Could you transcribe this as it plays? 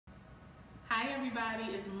Hi everybody,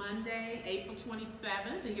 it's Monday, April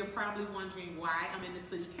 27th, and you're probably wondering why I'm in the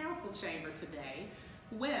City Council chamber today.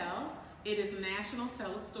 Well, it is National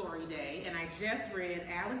Tell a Story Day, and I just read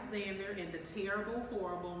Alexander in the Terrible,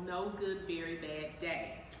 Horrible, No Good, Very Bad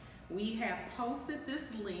Day. We have posted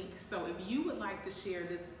this link, so if you would like to share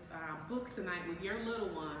this book tonight with your little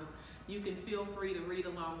ones, you can feel free to read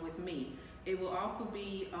along with me. It will also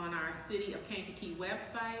be on our City of Kankakee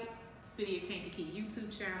website, City of Kankakee YouTube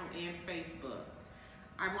channel, and Facebook.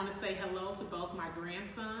 I want to say hello to both my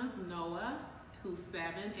grandsons, Noah, who's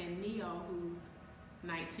 7, and Neo, who's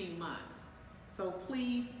 19 months. So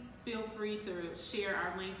please feel free to share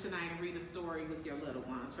our link tonight and read a story with your little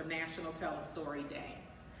ones for National Tell a Story Day.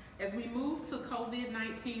 As we move to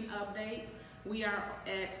COVID-19 updates, we are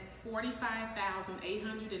at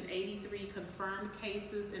 45,883 confirmed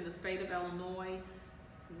cases in the state of Illinois,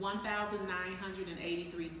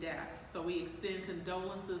 1,983 deaths. So we extend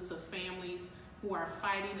condolences to families who are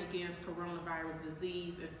fighting against coronavirus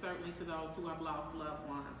disease, and certainly to those who have lost loved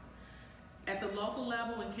ones. At the local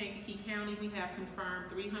level in Kankakee County, we have confirmed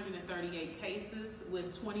 338 cases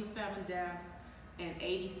with 27 deaths and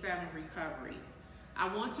 87 recoveries. I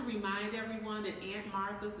want to remind everyone that Aunt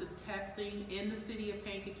Martha's is testing in the city of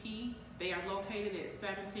Kankakee. They are located at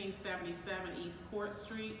 1777 East Court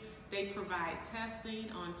Street. They provide testing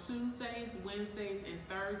on Tuesdays, Wednesdays, and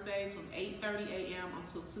Thursdays from 8:30 a.m.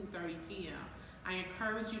 until 2:30 p.m. I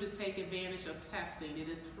encourage you to take advantage of testing. It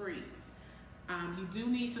is free. You do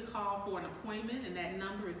need to call for an appointment, and that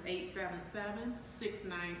number is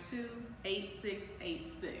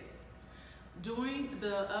 877-692-8686. During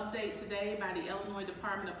the update today by the Illinois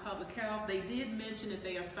Department of Public Health, they did mention that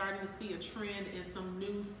they are starting to see a trend in some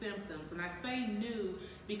new symptoms. And I say new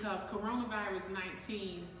because coronavirus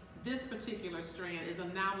 19, this particular strand, is a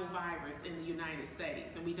novel virus in the United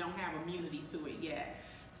States, and we don't have immunity to it yet.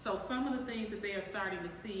 So some of the things that they are starting to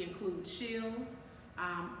see include chills,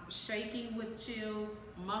 shaking with chills,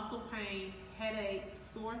 muscle pain, headache,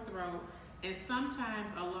 sore throat, and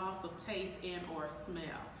sometimes a loss of taste and or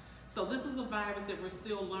smell. So this is a virus that we're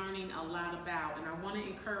still learning a lot about, and I want to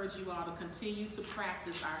encourage you all to continue to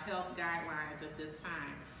practice our health guidelines at this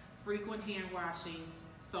time. Frequent hand washing,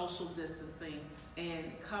 social distancing,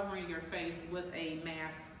 and covering your face with a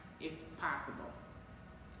mask if possible.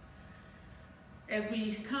 As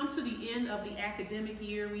we come to the end of the academic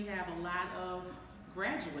year, we have a lot of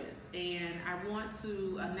graduates, and I want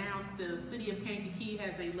to announce the City of Kankakee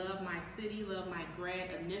has a Love My City, Love My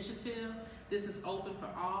Grad initiative. This is open for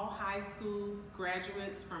all high school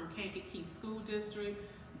graduates from Kankakee School District,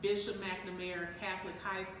 Bishop McNamara Catholic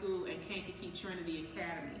High School, and Kankakee Trinity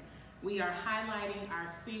Academy. We are highlighting our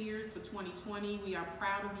seniors for 2020. We are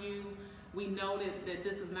proud of you. We know that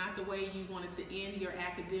this is not the way you wanted to end your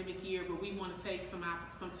academic year, but we want to take some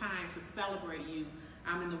time to celebrate you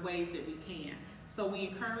in the ways that we can. So we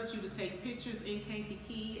encourage you to take pictures in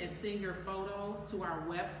Kankakee and send your photos to our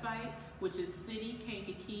website, which is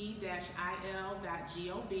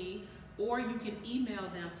citykankakee-il.gov, or you can email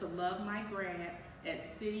them to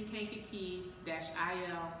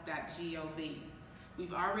lovemygrad@citykankakee-il.gov.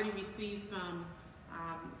 We've already received some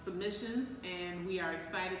submissions, and we are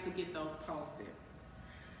excited to get those posted.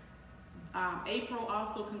 April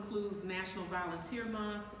also concludes National Volunteer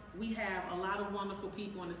Month. We have a lot of wonderful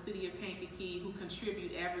people in the city of Kankakee who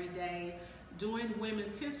contribute every day. During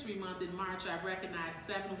Women's History Month in March, I recognized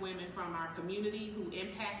 7 women from our community who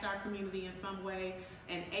impact our community in some way.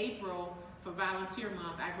 And April, for Volunteer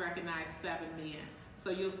Month, I recognized 7 men. So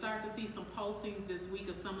you'll start to see some postings this week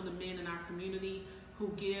of some of the men in our community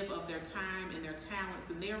who give of their time and their talents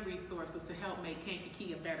and their resources to help make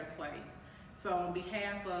Kankakee a better place. So on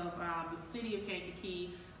behalf of the city of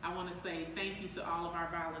Kankakee, I want to say thank you to all of our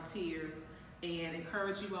volunteers and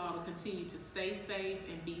encourage you all to continue to stay safe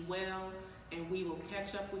and be well, and we will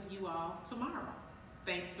catch up with you all tomorrow.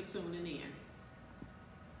 Thanks for tuning in.